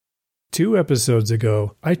2 episodes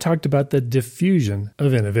ago, I talked about the diffusion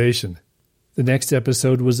of innovation. The next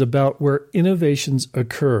episode was about where innovations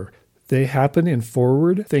occur. They happen in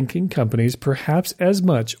forward-thinking companies perhaps as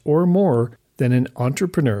much or more than in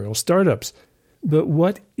entrepreneurial startups. But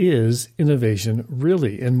what is innovation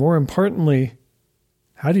really? And more importantly,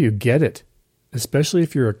 how do you get it? Especially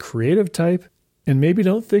if you're a creative type and maybe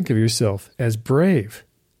don't think of yourself as brave.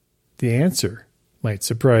 The answer might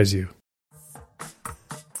surprise you.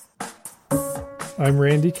 I'm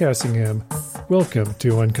Randy Cassingham. Welcome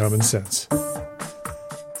to Uncommon Sense.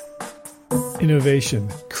 Innovation,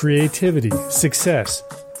 creativity, success.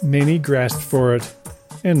 Many grasp for it,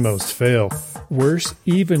 and most fail. Worse,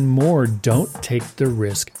 even more don't take the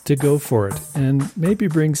risk to go for it and maybe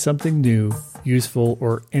bring something new, useful,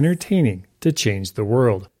 or entertaining to change the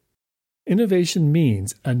world. Innovation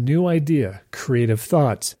means a new idea, creative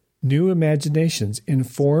thoughts, new imaginations in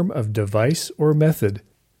form of device or method,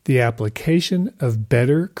 the application of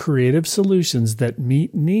better creative solutions that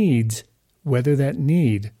meet needs, whether that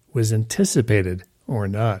need was anticipated or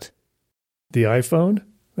not. The iPhone?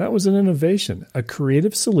 That was an innovation, a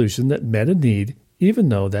creative solution that met a need, even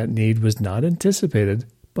though that need was not anticipated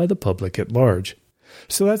by the public at large.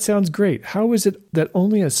 So that sounds great. How is it that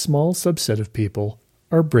only a small subset of people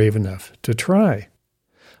are brave enough to try?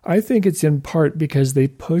 I think it's in part because they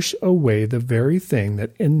push away the very thing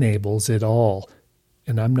that enables it all.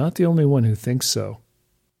 And I'm not the only one who thinks so.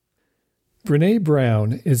 Brené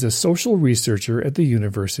Brown is a social researcher at the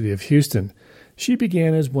University of Houston. She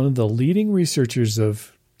began as one of the leading researchers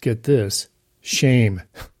of, get this, shame.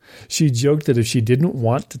 She joked that if she didn't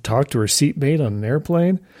want to talk to her seatmate on an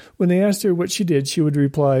airplane, when they asked her what she did, she would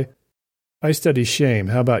reply, "I study shame.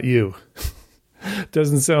 How about you?"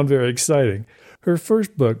 Doesn't sound very exciting. Her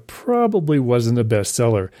first book probably wasn't a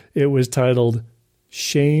bestseller. It was titled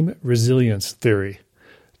Shame Resilience Theory.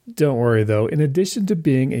 Don't worry, though. In addition to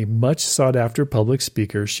being a much sought-after public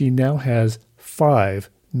speaker, she now has 5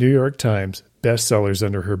 New York Times bestsellers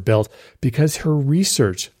under her belt because her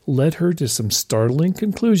research led her to some startling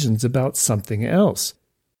conclusions about something else: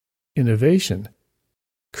 innovation,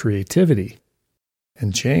 creativity,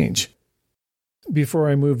 and change. Before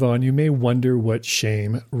I move on, you may wonder what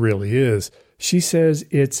shame really is. She says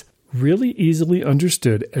it's really easily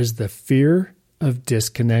understood as the fear of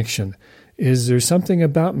disconnection. Is there something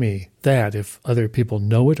about me that, if other people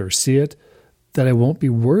know it or see it, that I won't be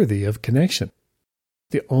worthy of connection?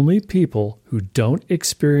 The only people who don't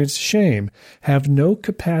experience shame have no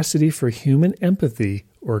capacity for human empathy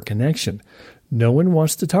or connection. No one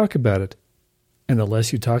wants to talk about it. And the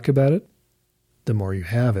less you talk about it, the more you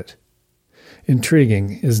have it.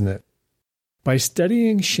 Intriguing, isn't it? By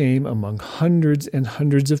studying shame among hundreds and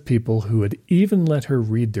hundreds of people who had even let her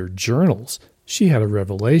read their journals, she had a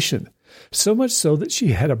revelation. So much so that she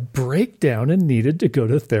had a breakdown and needed to go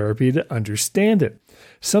to therapy to understand it.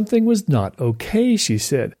 Something was not okay, she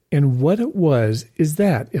said. And what it was is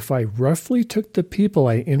that if I roughly took the people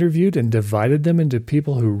I interviewed and divided them into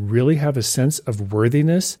people who really have a sense of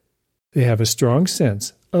worthiness, they have a strong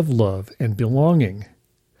sense of love and belonging.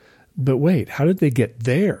 But wait, how did they get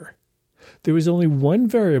there? There was only one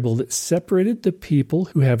variable that separated the people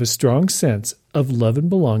who have a strong sense of love and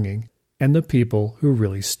belonging and the people who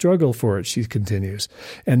really struggle for it, she continues.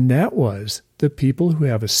 And that was the people who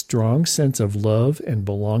have a strong sense of love and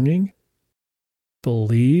belonging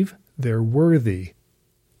believe they're worthy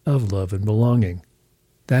of love and belonging.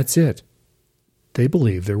 That's it. They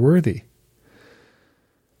believe they're worthy.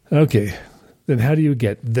 Okay, then how do you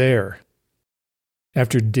get there?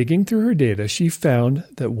 After digging through her data, she found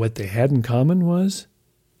that what they had in common was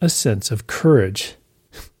a sense of courage.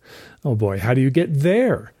 Oh boy, how do you get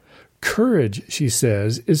there? Courage, she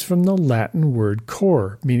says, is from the Latin word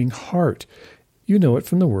cor, meaning heart. You know it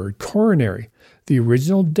from the word coronary. The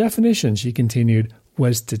original definition, she continued,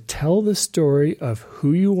 was to tell the story of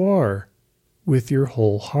who you are with your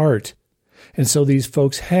whole heart. And so these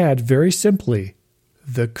folks had, very simply,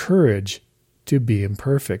 the courage to be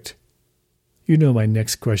imperfect. You know my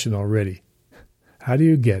next question already. How do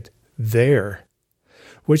you get there?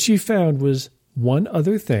 What she found was one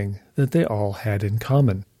other thing that they all had in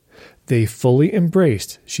common. They fully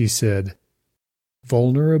embraced, she said,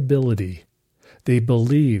 vulnerability. They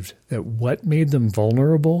believed that what made them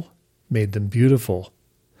vulnerable made them beautiful.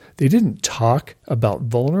 They didn't talk about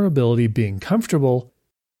vulnerability being comfortable,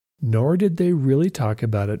 nor did they really talk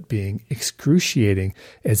about it being excruciating,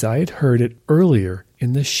 as I had heard it earlier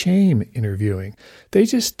in the shame interviewing. They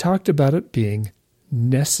just talked about it being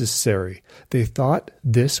necessary. They thought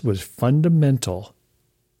this was fundamental.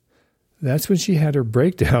 That's when she had her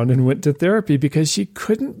breakdown and went to therapy because she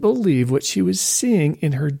couldn't believe what she was seeing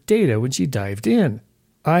in her data when she dived in.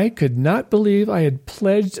 I could not believe I had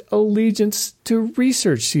pledged allegiance to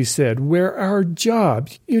research, she said, where our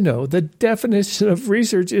job, the definition of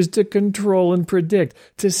research is to control and predict,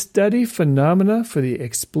 to study phenomena for the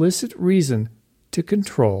explicit reason to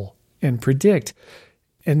control and predict.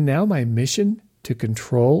 And now my mission to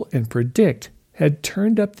control and predict had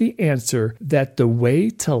turned up the answer that the way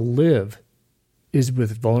to live is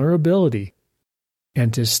with vulnerability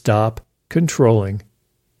and to stop controlling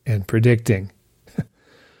and predicting.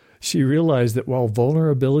 She realized that while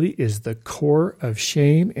vulnerability is the core of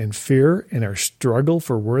shame and fear and our struggle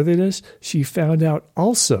for worthiness, she found out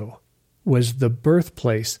also was the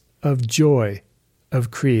birthplace of joy,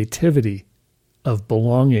 of creativity, of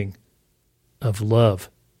belonging, of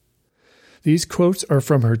love. These quotes are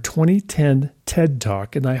from her 2010 TED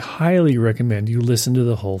Talk, and I highly recommend you listen to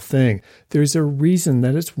the whole thing. There's a reason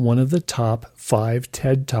that it's one of the top 5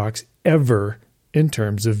 TED Talks ever in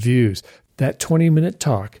terms of views. That 20-minute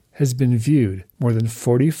talk has been viewed more than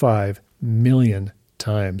 45 million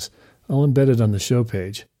times. I'll embed it on the show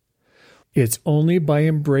page. It's only by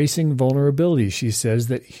embracing vulnerability, she says,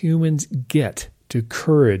 that humans get to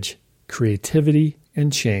courage, creativity,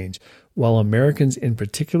 and change. While Americans in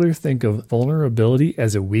particular think of vulnerability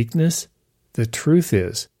as a weakness, the truth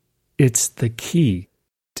is it's the key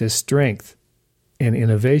to strength and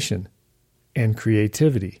innovation and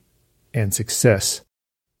creativity and success.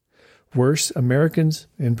 Worse, Americans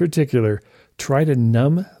in particular try to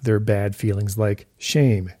numb their bad feelings like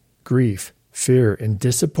shame, grief, fear, and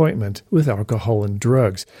disappointment with alcohol and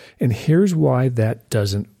drugs. And here's why that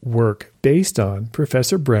doesn't work, based on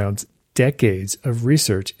Professor Brown's decades of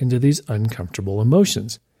research into these uncomfortable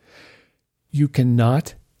emotions. You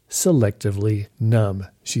cannot selectively numb,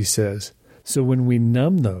 she says. So when we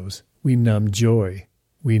numb those, we numb joy,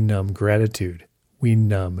 we numb gratitude, we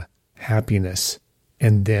numb happiness.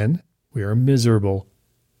 And then we are miserable,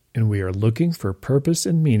 and we are looking for purpose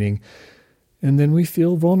and meaning, and then we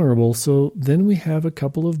feel vulnerable, so then we have a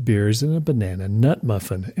couple of beers and a banana nut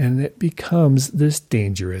muffin, and it becomes this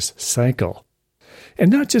dangerous cycle.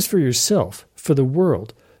 And not just for yourself, for the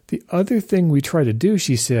world. The other thing we try to do,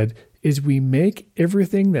 she said, is we make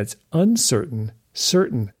everything that's uncertain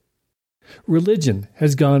certain. Religion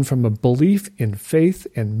has gone from a belief in faith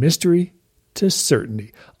and mystery to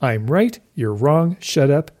certainty. I'm right, you're wrong,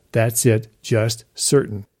 shut up. That's it, just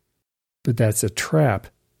certain. But that's a trap,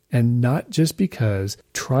 and not just because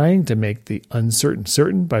trying to make the uncertain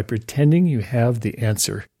certain by pretending you have the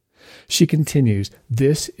answer. She continues,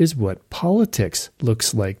 this is what politics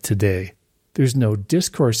looks like today. There's no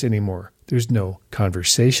discourse anymore. There's no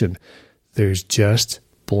conversation. There's just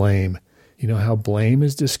blame. You know how blame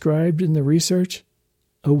is described in the research?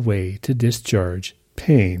 A way to discharge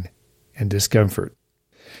pain and discomfort.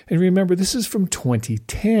 And remember, this is from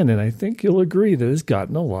 2010, and I think you'll agree that it's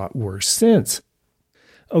gotten a lot worse since.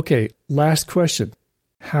 Okay, last question.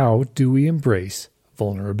 How do we embrace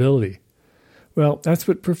vulnerability? Well, that's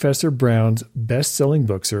what Professor Brown's best-selling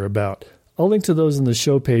books are about. I'll link to those on the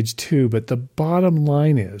show page too, but the bottom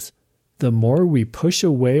line is, the more we push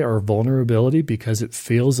away our vulnerability because it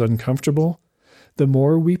feels uncomfortable, the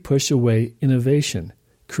more we push away innovation,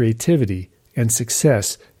 creativity, and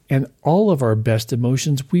success, and all of our best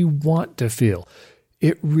emotions we want to feel.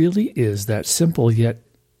 It really is that simple, yet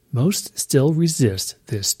most still resist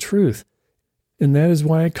this truth. And that is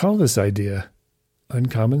why I call this idea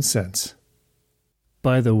uncommon sense.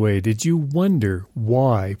 By the way, did you wonder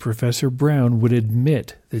why Professor Brown would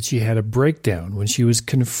admit that she had a breakdown when she was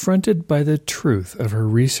confronted by the truth of her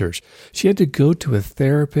research? She had to go to a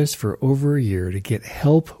therapist for over a year to get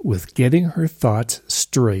help with getting her thoughts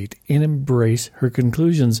straight and embrace her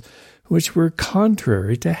conclusions, which were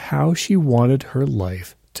contrary to how she wanted her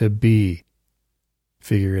life to be.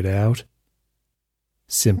 Figure it out?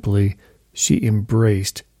 Simply, she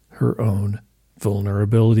embraced her own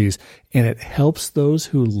vulnerabilities, and it helps those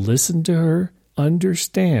who listen to her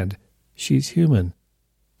understand she's human,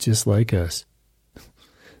 just like us.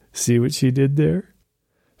 See what she did there?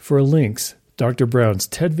 For links, Dr. Brown's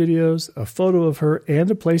TED videos, a photo of her, and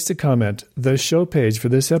a place to comment, the show page for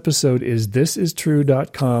this episode is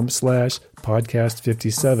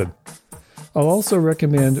thisistrue.com/podcast57. I'll also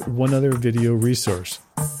recommend one other video resource.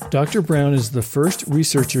 Dr. Brown is the first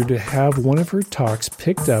researcher to have one of her talks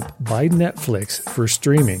picked up by Netflix for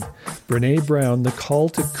streaming. Brene Brown, The Call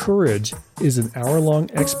to Courage, is an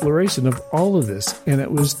hour-long exploration of all of this, and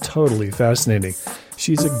it was totally fascinating.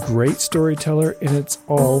 She's a great storyteller, and it's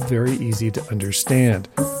all very easy to understand.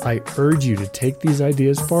 I urge you to take these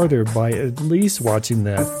ideas farther by at least watching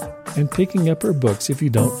that and picking up her books if you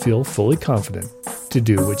don't feel fully confident to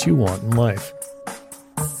do what you want in life.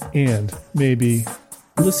 And maybe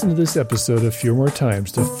listen to this episode a few more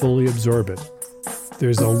times to fully absorb it.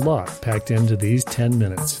 There's a lot packed into these 10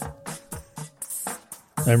 minutes.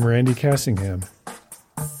 I'm Randy Cassingham,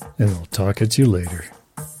 and I'll talk at you later.